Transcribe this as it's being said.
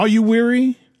Are you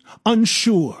weary?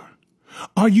 Unsure?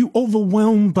 Are you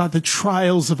overwhelmed by the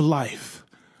trials of life?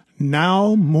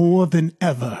 Now more than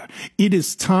ever, it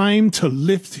is time to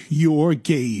lift your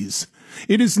gaze.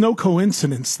 It is no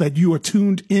coincidence that you are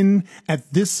tuned in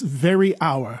at this very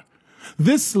hour.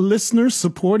 This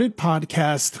listener-supported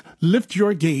podcast, Lift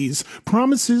Your Gaze,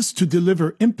 promises to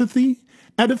deliver empathy,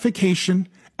 edification,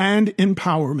 and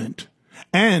empowerment.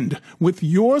 And with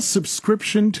your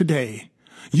subscription today,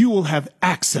 you will have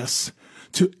access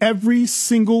to every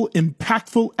single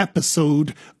impactful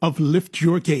episode of Lift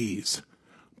Your Gaze.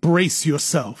 Brace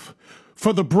yourself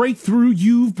for the breakthrough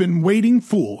you've been waiting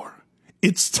for.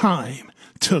 It's time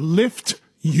to lift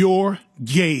your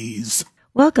gaze.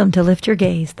 Welcome to Lift Your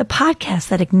Gaze, the podcast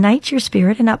that ignites your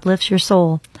spirit and uplifts your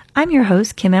soul. I'm your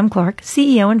host, Kim M. Clark,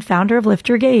 CEO and founder of Lift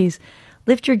Your Gaze.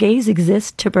 Lift Your Gaze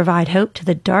exists to provide hope to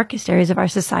the darkest areas of our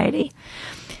society,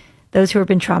 those who have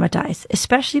been traumatized,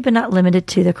 especially but not limited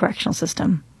to the correctional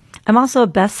system. I'm also a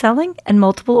best-selling and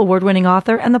multiple award-winning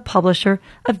author and the publisher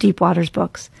of Deep Waters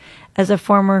books. As a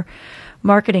former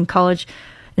marketing college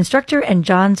instructor and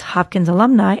Johns Hopkins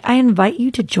alumni, I invite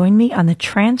you to join me on the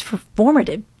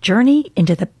transformative journey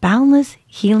into the boundless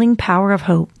healing power of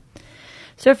hope.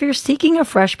 So if you're seeking a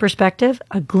fresh perspective,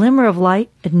 a glimmer of light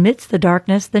amidst the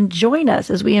darkness, then join us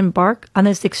as we embark on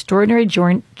this extraordinary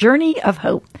journey of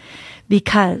hope.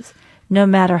 Because no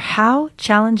matter how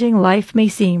challenging life may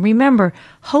seem, remember,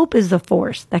 hope is the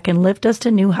force that can lift us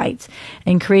to new heights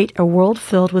and create a world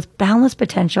filled with boundless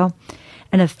potential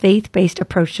and a faith-based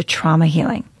approach to trauma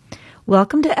healing.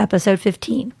 Welcome to episode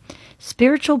 15,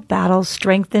 Spiritual Battle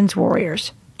Strengthens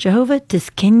Warriors.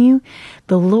 Jehovah-Tsidkenu,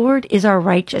 the Lord is our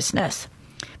righteousness.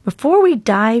 Before we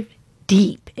dive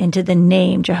deep into the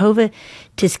name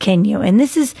Jehovah-Tsidkenu, and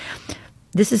this is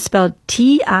spelled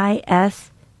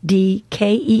T-I-S-D-K-E-N-U.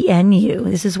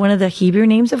 This is one of the Hebrew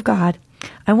names of God.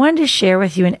 I wanted to share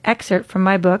with you an excerpt from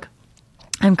my book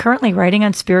I'm currently writing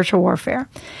on spiritual warfare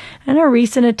and a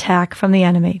recent attack from the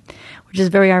enemy, which is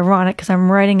very ironic because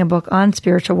I'm writing a book on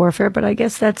spiritual warfare, but I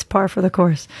guess that's par for the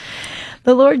course.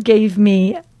 The Lord gave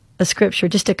me a scripture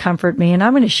just to comfort me, and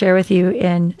I'm going to share with you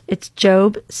it's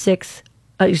Job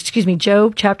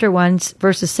chapter 1,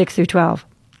 verses 6 through 12.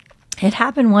 It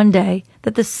happened one day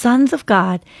that the sons of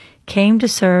God came to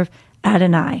serve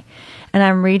Adonai, and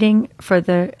I'm reading for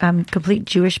the complete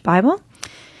Jewish Bible.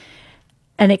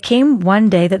 And it came one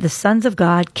day that the sons of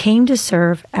God came to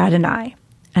serve Adonai,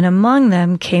 and among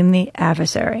them came the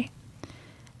adversary.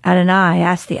 Adonai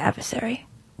asked the adversary,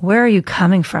 "Where are you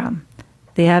coming from?"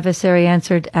 The adversary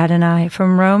answered Adonai,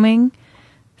 "From roaming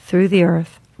through the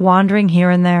earth, wandering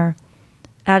here and there."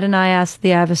 Adonai asked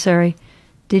the adversary,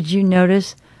 "Did you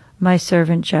notice my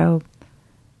servant Job?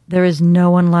 There is no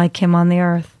one like him on the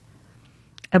earth,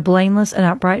 a blameless and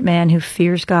upright man who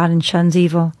fears God and shuns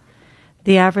evil."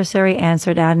 The adversary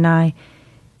answered Adonai,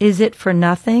 "Is it for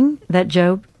nothing that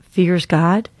Job fears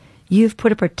God? You've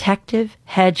put a protective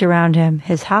hedge around him,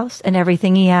 his house, and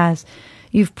everything he has.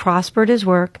 You've prospered his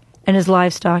work and his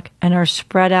livestock and his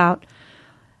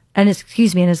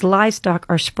livestock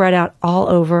are spread out all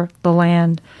over the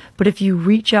land. But if you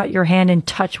reach out your hand and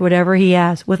touch whatever he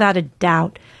has, without a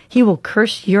doubt, he will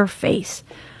curse your face."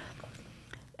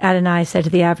 Adonai said to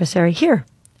the adversary, "Here,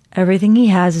 everything he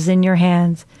has is in your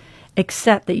hands,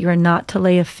 except that you are not to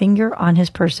lay a finger on his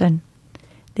person."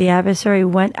 The adversary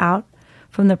went out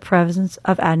from the presence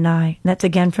of Adonai. And that's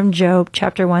again from Job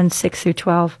chapter 1, 6 through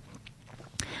 12.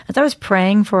 As I was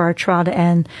praying for our trial to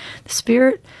end, the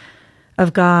Spirit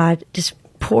of God just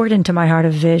poured into my heart a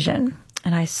vision.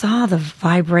 And I saw the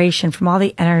vibration from all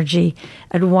the energy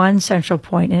at one central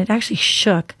point, and it actually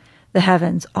shook the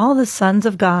heavens. All the sons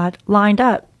of God lined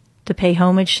up to pay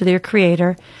homage to their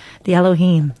Creator, the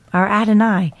Elohim, our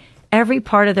Adonai. Every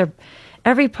part of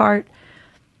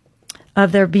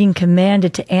their being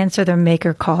commanded to answer their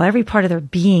maker call. Every part of their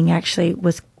being actually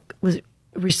was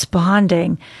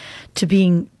responding to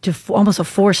being almost a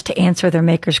force to answer their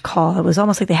maker's call. It was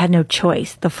almost like they had no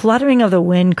choice. The fluttering of the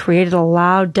wind created a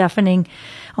loud, deafening,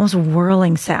 almost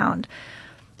whirling sound.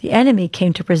 The enemy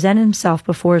came to present himself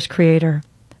before his Creator,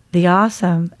 the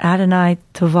awesome Adonai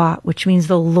Tovat, which means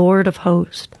the Lord of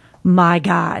hosts, my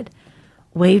God,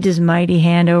 waved his mighty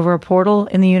hand over a portal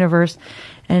in the universe,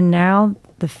 and now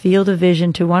the field of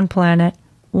vision to one planet,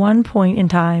 one point in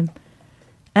time,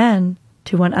 and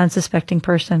to one unsuspecting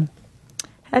person.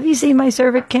 Have you seen my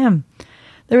servant Kim?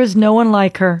 There is no one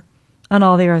like her on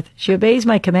all the earth. She obeys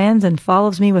my commands and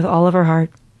follows me with all of her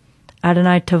heart.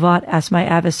 Adonai Tovat asked my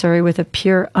adversary with a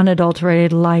pure,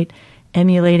 unadulterated light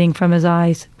emulating from his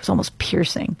eyes. It was almost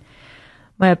piercing.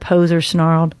 My opposer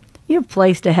snarled, You have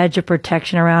placed a hedge of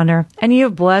protection around her, and you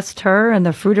have blessed her and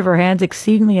the fruit of her hands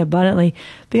exceedingly abundantly,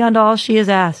 beyond all she has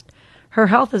asked. Her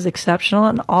health is exceptional,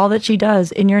 and all that she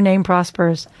does in your name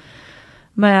prospers.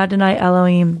 My Adonai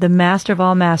Elohim, the master of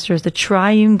all masters, the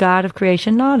triune God of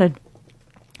creation, nodded.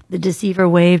 The deceiver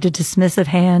waved a dismissive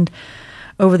hand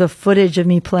over the footage of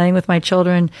me playing with my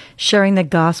children, sharing the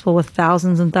gospel with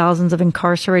thousands and thousands of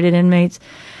incarcerated inmates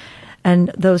and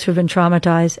those who have been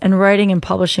traumatized, and writing and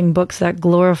publishing books that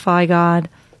glorify God.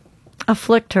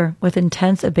 Afflict her with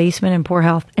intense abasement and poor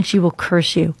health, and she will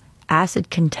curse you. Acid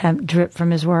contempt dripped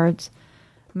from his words.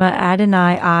 My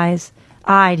Adonai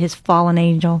eyed his fallen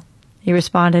angel. He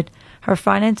responded, her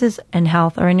finances and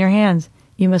health are in your hands.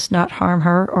 You must not harm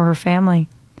her or her family.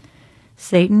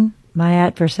 Satan, my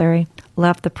adversary,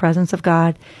 left the presence of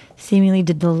God, seemingly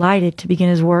delighted to begin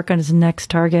his work on his next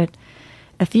target.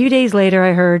 A few days later,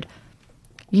 I heard,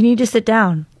 you need to sit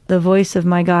down. The voice of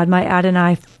my God, my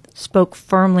Adonai, spoke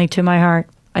firmly to my heart.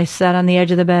 I sat on the edge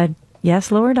of the bed.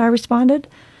 Yes, Lord, I responded.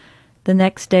 The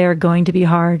next day are going to be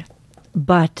hard,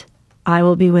 but I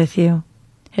will be with you.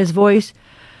 His voice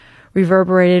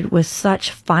reverberated with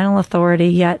such final authority,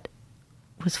 yet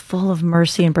was full of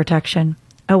mercy and protection.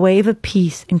 A wave of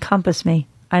peace encompassed me.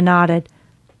 I nodded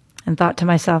and thought to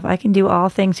myself, I can do all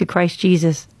things through Christ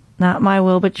Jesus. Not my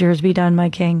will, but yours be done, my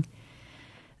King.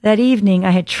 That evening,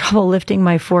 I had trouble lifting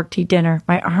my fork to eat dinner.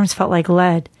 My arms felt like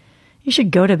lead. You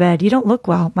should go to bed. You don't look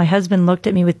well. My husband looked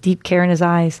at me with deep care in his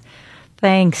eyes.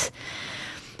 Thanks,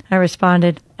 I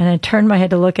responded, and I turned my head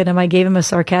to look at him. I gave him a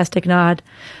sarcastic nod,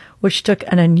 which took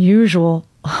an unusual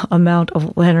amount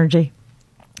of energy.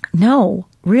 No,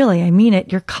 really, I mean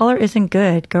it. Your color isn't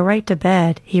good. Go right to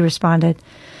bed, he responded.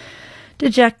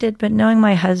 Dejected, but knowing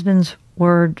my husband's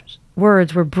words were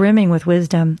brimming with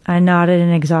wisdom, I nodded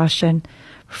in exhaustion.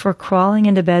 Before crawling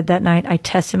into bed that night, I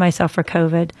tested myself for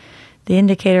COVID. The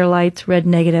indicator lights read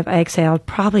negative. I exhaled,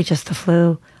 probably just the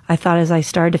flu, I thought as I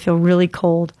started to feel really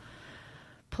cold.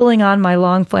 Pulling on my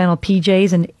long flannel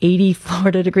PJs in 80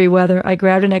 Florida degree weather, I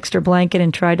grabbed an extra blanket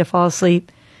and tried to fall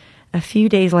asleep. A few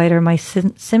days later, my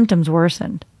symptoms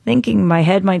worsened. Thinking my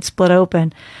head might split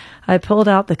open, I pulled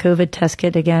out the COVID test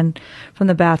kit again from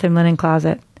the bathroom linen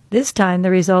closet. This time, the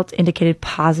results indicated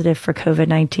positive for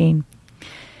COVID-19.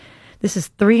 This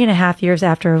is 3.5 years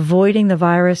after avoiding the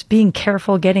virus, being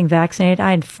careful, getting vaccinated.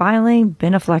 I had finally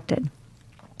been afflicted.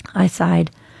 I sighed.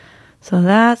 So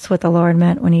that's what the Lord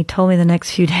meant when he told me the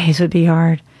next few days would be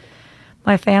hard.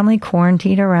 My family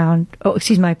quarantined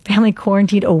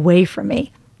away from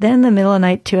me. Then in the middle of the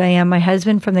night, 2 a.m., my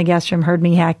husband from the guest room heard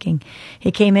me hacking.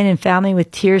 He came in and found me with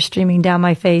tears streaming down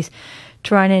my face,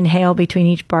 trying to inhale between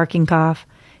each barking cough.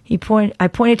 I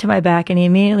pointed to my back, and he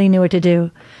immediately knew what to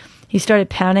do. He started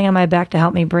pounding on my back to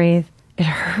help me breathe. It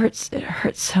hurts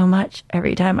so much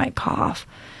every time I cough.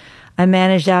 I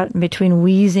managed out in between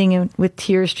wheezing and with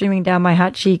tears streaming down my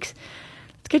hot cheeks.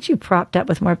 Let's get you propped up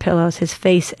with more pillows. His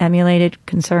face emulated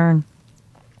concern.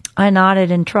 I nodded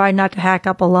and tried not to hack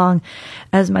up along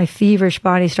as my feverish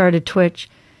body started to twitch.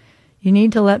 You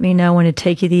need to let me know when to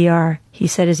take you to the ER, he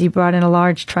said as he brought in a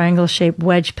large triangle-shaped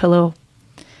wedge pillow.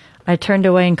 I turned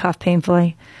away and coughed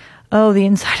painfully. Oh, the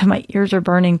inside of my ears are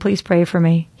burning. Please pray for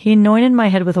me. He anointed my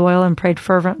head with oil and prayed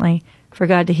fervently for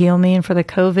God to heal me and for the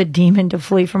COVID demon to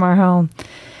flee from our home.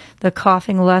 The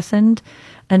coughing lessened,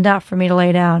 enough for me to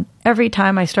lay down. Every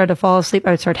time I started to fall asleep,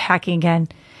 I would start hacking again.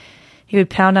 He would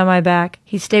pound on my back.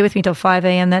 He'd stay with me till 5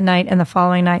 a.m. that night and the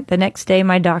following night. The next day,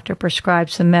 my doctor prescribed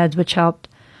some meds, which helped.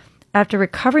 After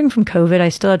recovering from COVID, I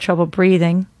still had trouble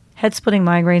breathing, head-splitting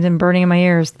migraines, and burning in my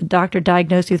ears. The doctor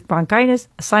diagnosed me with bronchitis,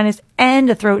 a sinus, and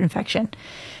a throat infection.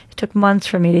 It took months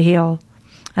for me to heal.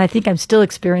 I think I'm still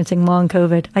experiencing long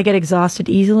COVID. I get exhausted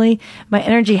easily. My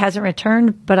energy hasn't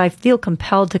returned, but I feel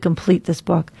compelled to complete this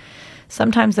book.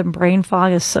 Sometimes the brain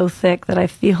fog is so thick that I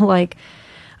feel like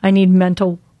I need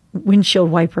mental windshield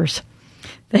wipers.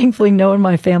 Thankfully, no one in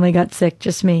my family got sick,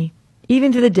 just me.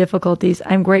 Even through the difficulties,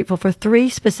 I'm grateful for 3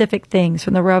 specific things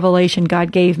from the revelation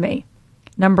God gave me.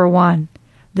 Number 1,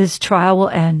 this trial will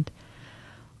end.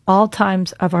 All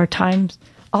times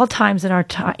in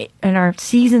our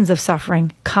seasons of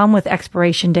suffering come with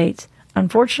expiration dates.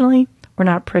 Unfortunately, we're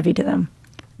not privy to them.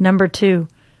 Number 2,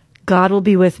 God will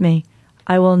be with me.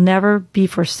 I will never be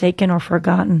forsaken or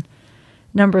forgotten.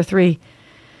 Number 3,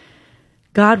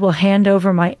 God will hand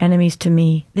over my enemies to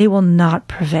me. They will not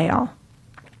prevail.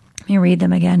 Let me read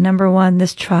them again. Number 1,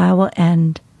 this trial will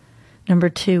end. Number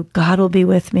 2, God will be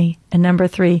with me. And number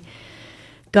 3,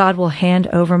 God will hand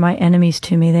over my enemies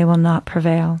to me. They will not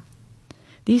prevail.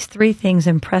 These 3 things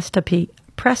impressed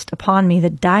upon me the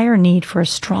dire need for a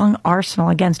strong arsenal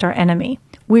against our enemy.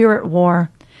 We are at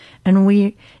war, and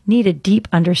we need a deep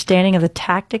understanding of the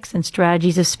tactics and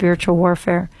strategies of spiritual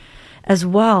warfare, as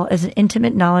well as an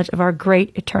intimate knowledge of our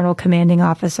great eternal commanding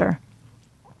officer.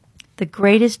 The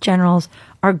greatest generals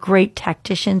are great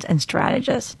tacticians and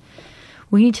strategists.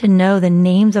 We need to know the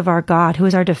names of our God, who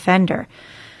is our defender,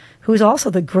 who is also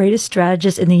the greatest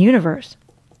strategist in the universe.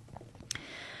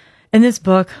 In this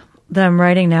book that I'm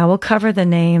writing now, we'll cover the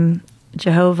name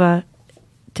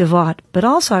Jehovah-Tsidkenu, but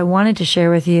also I wanted to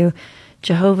share with you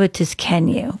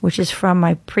Jehovah-Tsidkenu, which is from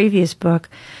my previous book,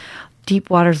 Deep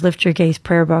Waters Lift Your Gaze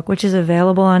prayer book, which is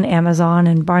available on Amazon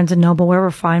and Barnes & Noble,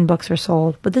 wherever fine books are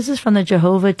sold. But this is from the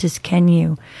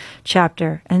Jehovah-Tsidkenu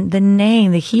chapter. And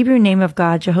the Hebrew name of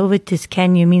God,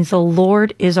 Jehovah-Tsidkenu, means the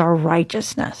Lord is our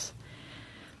righteousness.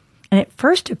 And it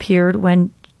first appeared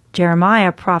when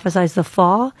Jeremiah prophesies the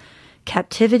fall,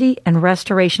 captivity, and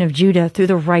restoration of Judah through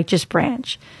the righteous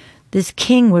branch. This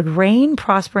king would reign,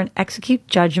 prosper, and execute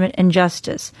judgment and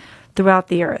justice throughout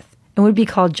the earth, and would be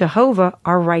called Jehovah,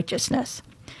 our righteousness.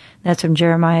 That's from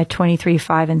Jeremiah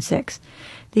 23:5-6.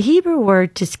 The Hebrew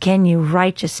word Tsidkenu,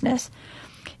 righteousness,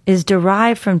 is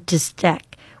derived from tistek,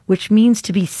 which means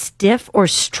to be stiff or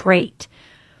straight,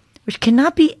 which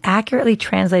cannot be accurately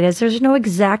translated as there's no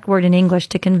exact word in English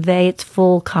to convey its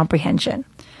full comprehension.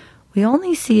 We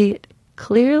only see it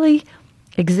clearly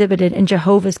exhibited in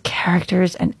Jehovah's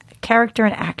character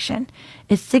and action.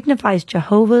 It signifies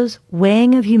Jehovah's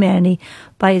weighing of humanity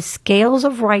by his scales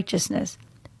of righteousness,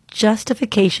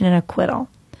 justification, and acquittal.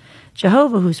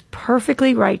 Jehovah, who's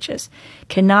perfectly righteous,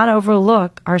 cannot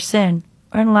overlook our sin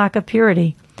and lack of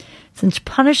purity. Since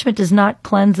punishment does not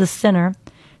cleanse the sinner,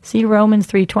 see Romans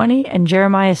 3:20 and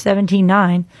Jeremiah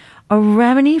 17:9, a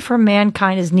remedy for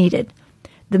mankind is needed.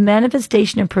 The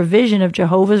manifestation and provision of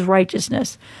Jehovah's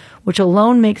righteousness, which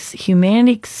alone makes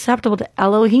humanity acceptable to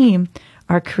Elohim,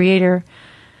 our Creator,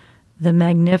 the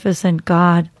magnificent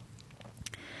God,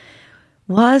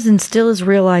 was and still is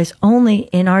realized only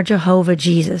in our Jehovah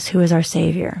Jesus, who is our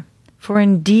Savior. For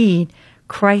indeed,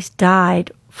 Christ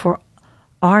died for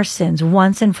our sins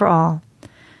once and for all,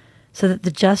 so that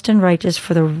the just and righteous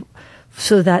for the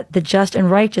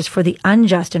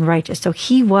unjust and righteous. So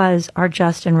he was our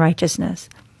just and righteousness.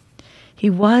 He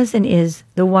was and is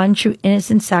the one true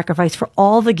innocent sacrifice for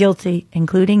all the guilty,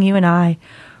 including you and I,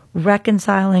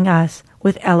 reconciling us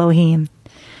with Elohim.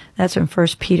 That's from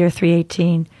 1 Peter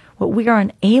 3:18. What we are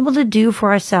unable to do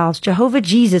for ourselves, Jehovah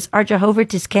Jesus, our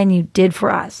Jehovah-Tsidkenu, did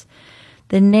for us.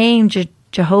 The name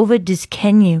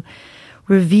Jehovah-Tsidkenu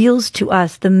reveals to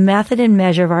us the method and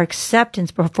measure of our acceptance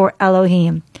before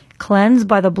Elohim, cleansed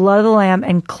by the blood of the Lamb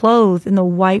and clothed in the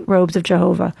white robes of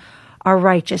Jehovah, our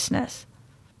righteousness.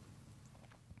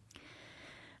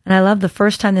 And I love the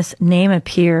first time this name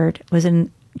appeared was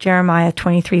in Jeremiah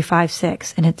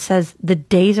 23:5-6. And it says, the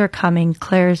days are coming,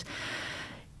 declares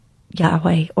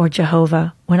Yahweh or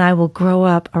Jehovah, when I will grow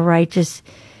up a righteous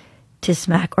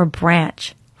tismak or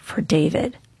branch for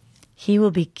David. He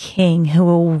will be king who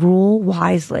will rule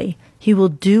wisely. He will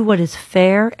do what is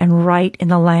fair and right in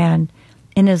the land.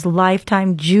 In his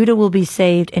lifetime, Judah will be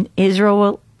saved and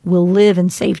Israel will live in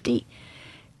safety.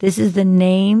 This is the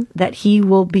name that he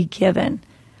will be given.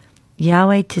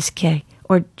 Yahweh-Tsidkenu,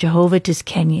 or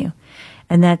Jehovah-Tsidkenu.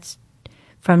 And that's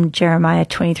from Jeremiah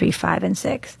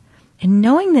 23:5-6. And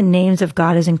knowing the names of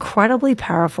God is incredibly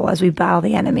powerful as we battle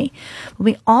the enemy. But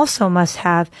we also must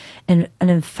have an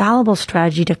infallible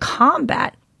strategy to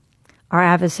combat our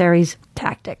adversary's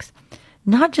tactics.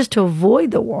 Not just to avoid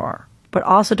the war, but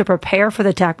also to prepare for the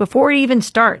attack before it even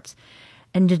starts.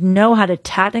 And to know how to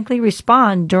tactically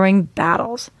respond during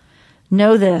battles.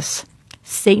 Know this,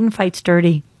 Satan fights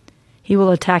dirty. He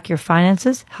will attack your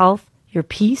finances, health, your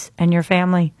peace, and your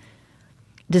family.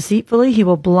 Deceitfully, he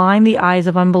will blind the eyes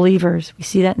of unbelievers. We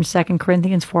see that in 2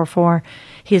 Corinthians 4:4.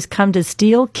 He has come to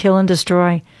steal, kill, and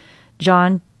destroy.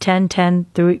 John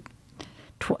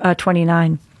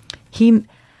 10:10-29. He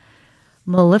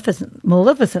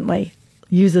maleficently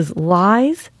uses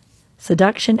lies,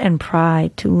 seduction, and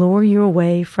pride to lure you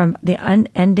away from the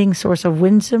unending source of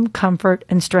wisdom, comfort,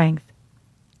 and strength,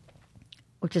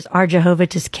 which is our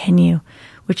Jehovah-Tsidkenu,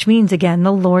 which means, again,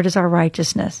 the Lord is our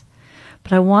righteousness.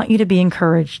 But I want you to be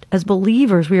encouraged. As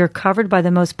believers, we are covered by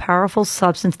the most powerful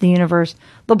substance in the universe,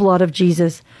 the blood of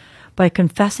Jesus. By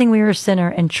confessing we are a sinner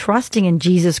and trusting in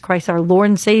Jesus Christ, our Lord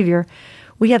and Savior,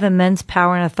 we have immense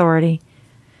power and authority.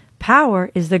 Power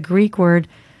is the Greek word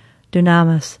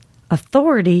dunamis.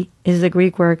 Authority is the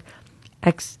Greek word,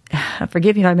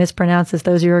 forgive me if I mispronounce this,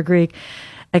 those who are Greek,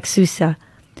 exousia.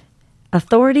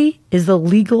 Authority is the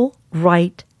legal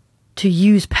right to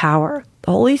use power.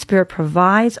 The Holy Spirit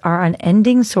provides our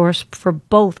unending source for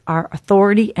both our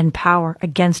authority and power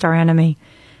against our enemy.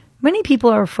 Many people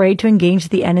are afraid to engage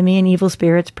the enemy and evil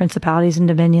spirits, principalities, and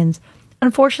dominions.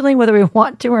 Unfortunately, whether we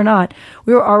want to or not,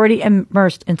 we are already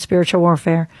immersed in spiritual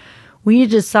warfare. We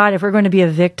need to decide if we're going to be a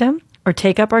victim or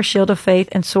take up our shield of faith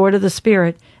and sword of the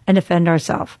Spirit and defend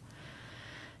ourselves.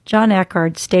 John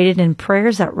Eckhart stated in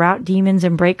Prayers That Rout Demons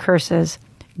and Break Curses,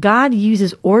 God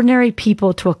uses ordinary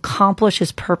people to accomplish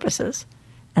his purposes.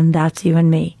 And that's you and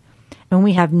me. And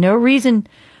we have no reason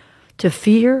to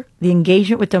fear the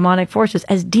engagement with demonic forces,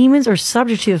 as demons are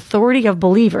subject to the authority of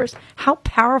believers. How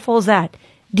powerful is that?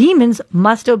 Demons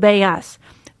must obey us,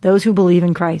 those who believe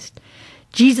in Christ.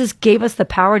 Jesus gave us the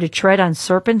power to tread on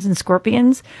serpents and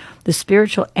scorpions, the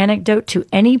spiritual antidote to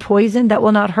any poison that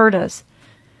will not hurt us,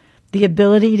 the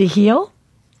ability to heal,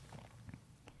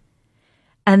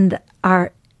 the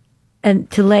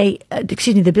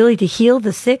ability to heal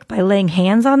the sick by laying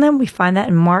hands on them. We find that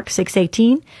in Mark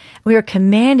 6:18. We are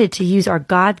commanded to use our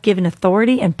God-given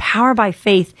authority and power by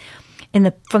faith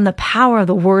from the power of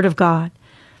the Word of God.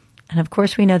 And of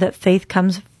course, we know that faith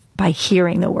comes by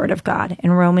hearing the Word of God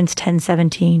in Romans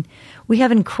 10:17. We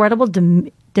have incredible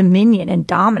dominion and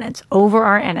dominance over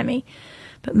our enemy.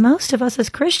 But most of us as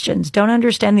Christians don't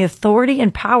understand the authority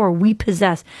and power we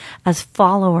possess as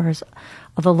followers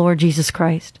of the Lord Jesus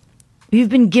Christ. We've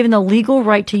been given the legal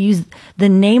right to use the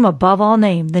name above all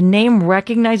name. The name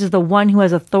recognizes the one who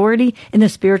has authority in the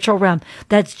spiritual realm.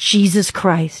 That's Jesus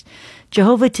Christ.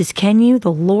 Jehovah-Tsidkenu,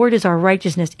 the Lord is our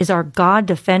righteousness, is our God,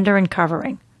 defender, and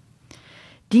covering.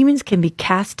 Demons can be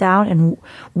cast down and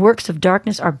works of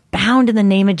darkness are bound in the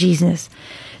name of Jesus.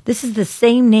 This is the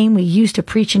same name we use to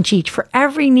preach and teach. For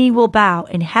every knee will bow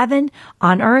in heaven,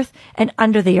 on earth, and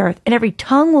under the earth. And every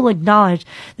tongue will acknowledge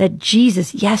that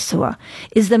Jesus, Yeshua,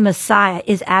 is the Messiah,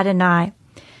 is Adonai,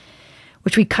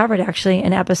 which we covered actually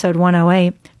in episode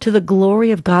 108, to the glory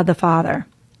of God the Father.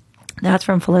 That's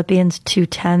from Philippians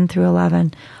 2:10 through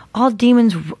 11. All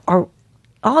demons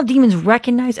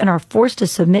recognize and are forced to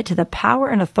submit to the power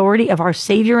and authority of our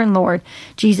Savior and Lord,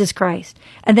 Jesus Christ.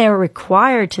 And they are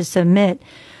required to submit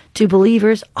to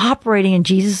believers operating in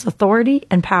Jesus' authority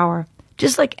and power.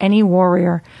 Just like any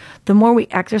warrior, the more we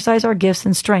exercise our gifts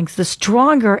and strengths, the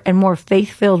stronger and more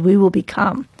faith-filled we will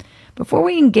become. Before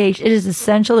we engage, it is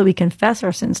essential that we confess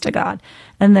our sins to God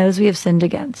and those we have sinned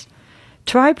against.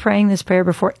 Try praying this prayer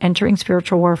before entering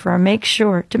spiritual warfare and make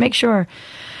sure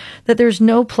that there's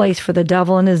no place for the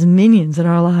devil and his minions in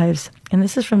our lives. And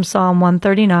this is from Psalm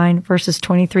 139, verses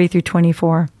 23 through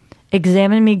 24.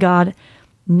 Examine me, God,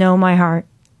 know my heart.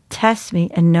 Test me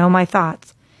and know my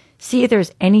thoughts. See if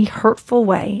there's any hurtful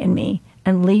way in me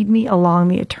and lead me along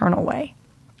the eternal way.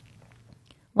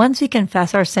 Once we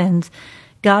confess our sins,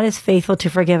 God is faithful to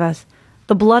forgive us.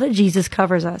 The blood of Jesus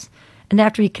covers us. And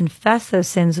after we confess those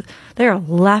sins, they are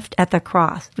left at the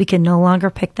cross. We can no longer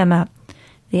pick them up.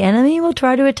 The enemy will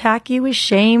try to attack you with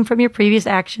shame from your previous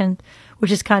action,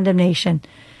 which is condemnation.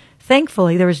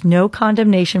 Thankfully, there is no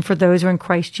condemnation for those who are in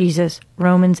Christ Jesus.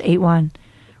 Romans 8:1.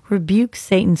 Rebuke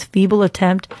Satan's feeble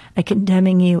attempt at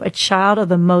condemning you, a child of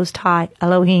the Most High,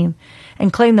 Elohim,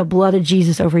 and claim the blood of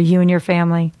Jesus over you and your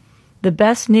family. The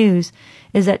best news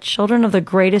is that children of the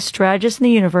greatest strategist in the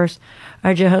universe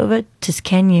are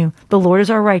Jehovah-Tsidkenu. The Lord is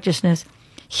our righteousness.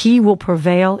 He will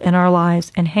prevail in our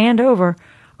lives and hand over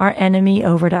our enemy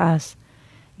over to us.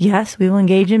 Yes, we will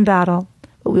engage in battle,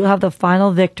 but we will have the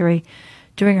final victory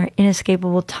during our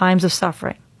inescapable times of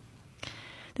suffering.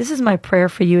 This is my prayer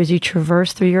for you as you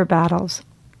traverse through your battles,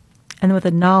 and with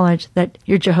the knowledge that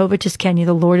your Jehovah-Tsidkenu,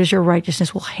 the Lord is your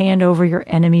righteousness, will hand over your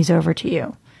enemies over to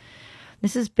you.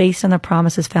 This is based on the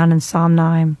promises found in Psalm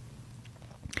 9.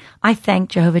 I thank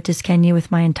Jehovah-Tsidkenu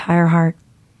with my entire heart.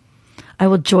 I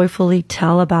will joyfully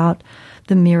tell about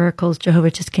the miracles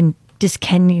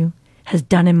Jehovah-Tsidkenu has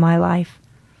done in my life.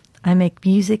 I make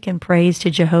music and praise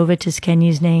to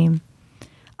Jehovah-Tsidkenu's name.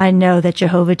 I know that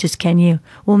Jehovah-Tsidkenu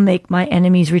will make my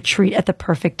enemies retreat at the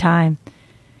perfect time.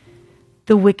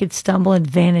 The wicked stumble and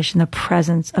vanish in the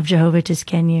presence of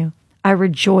Jehovah-Tsidkenu. I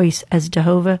rejoice as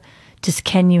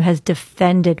Jehovah-Tsidkenu has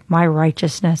defended my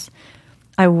righteousness.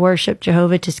 I worship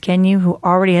Jehovah-Tsidkenu, who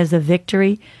already has the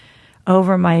victory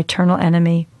over my eternal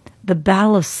enemy. The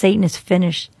battle of Satan is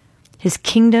finished. His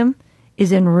kingdom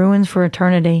is in ruins for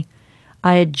eternity.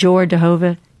 I adore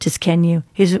Jehovah-Tsidkenu,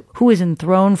 who is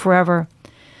enthroned forever.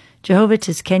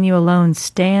 Jehovah-Tsidkenu alone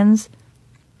stands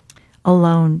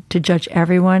alone to judge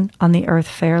everyone on the earth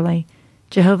fairly.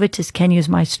 Jehovah-Tsidkenu is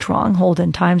my stronghold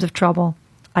in times of trouble.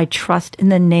 I trust in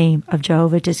the name of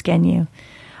Jehovah-Tsidkenu.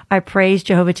 I praise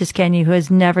Jehovah-Tsidkenu, who has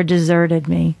never deserted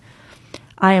me.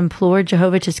 I implore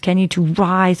Jehovah-Tsidkenu to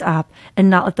rise up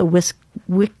and not let the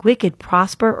wicked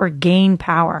prosper or gain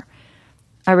power.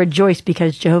 I rejoice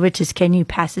because Jehovah-Tsidkenu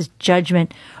passes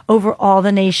judgment over all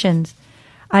the nations.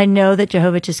 I know that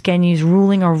Jehovah-Tsidkenu's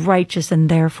ruling are righteous and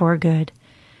therefore good.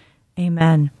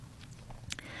 Amen.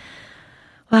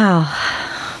 Wow.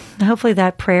 Hopefully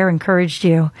that prayer encouraged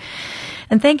you.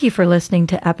 And thank you for listening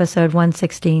to episode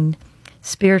 116.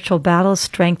 Spiritual battles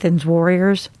strengthens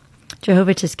warriors.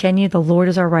 Jehovah-Tsidkenu, the Lord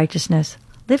is our righteousness.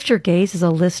 Lift Your Gaze is a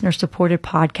listener-supported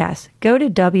podcast. Go to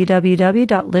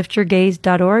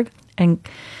www.liftyourgaze.org and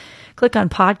click on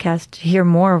podcast to hear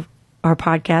more of our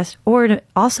podcast. Or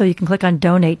also you can click on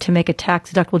donate to make a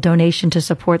tax-deductible donation to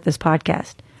support this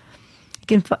podcast. You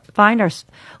can find our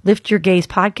Lift Your Gaze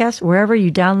podcast wherever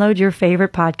you download your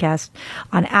favorite podcast,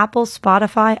 on Apple,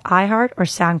 Spotify, iHeart, or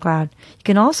SoundCloud. You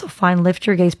can also find Lift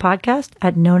Your Gaze podcast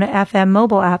at Nona FM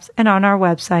mobile apps and on our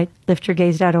website,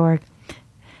 liftyourgaze.org.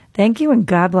 Thank you and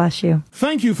God bless you.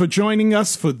 Thank you for joining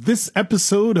us for this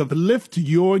episode of Lift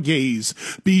Your Gaze.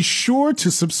 Be sure to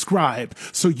subscribe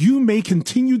so you may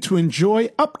continue to enjoy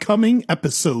upcoming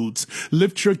episodes.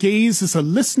 Lift Your Gaze is a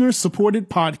listener-supported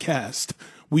podcast.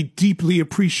 We deeply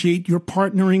appreciate your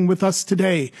partnering with us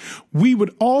today. We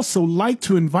would also like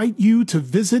to invite you to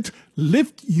visit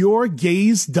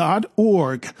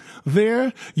liftyourgaze.org.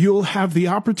 There, you'll have the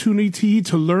opportunity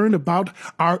to learn about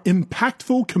our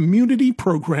impactful community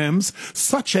programs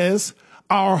such as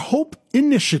our Hope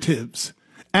Initiatives.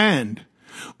 And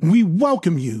we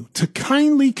welcome you to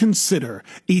kindly consider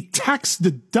a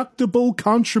tax-deductible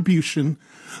contribution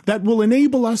that will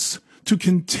enable us to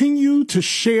continue to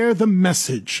share the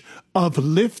message of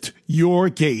Lift Your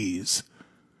Gaze.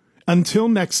 Until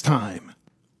next time,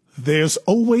 there's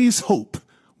always hope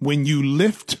when you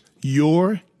lift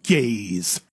your gaze.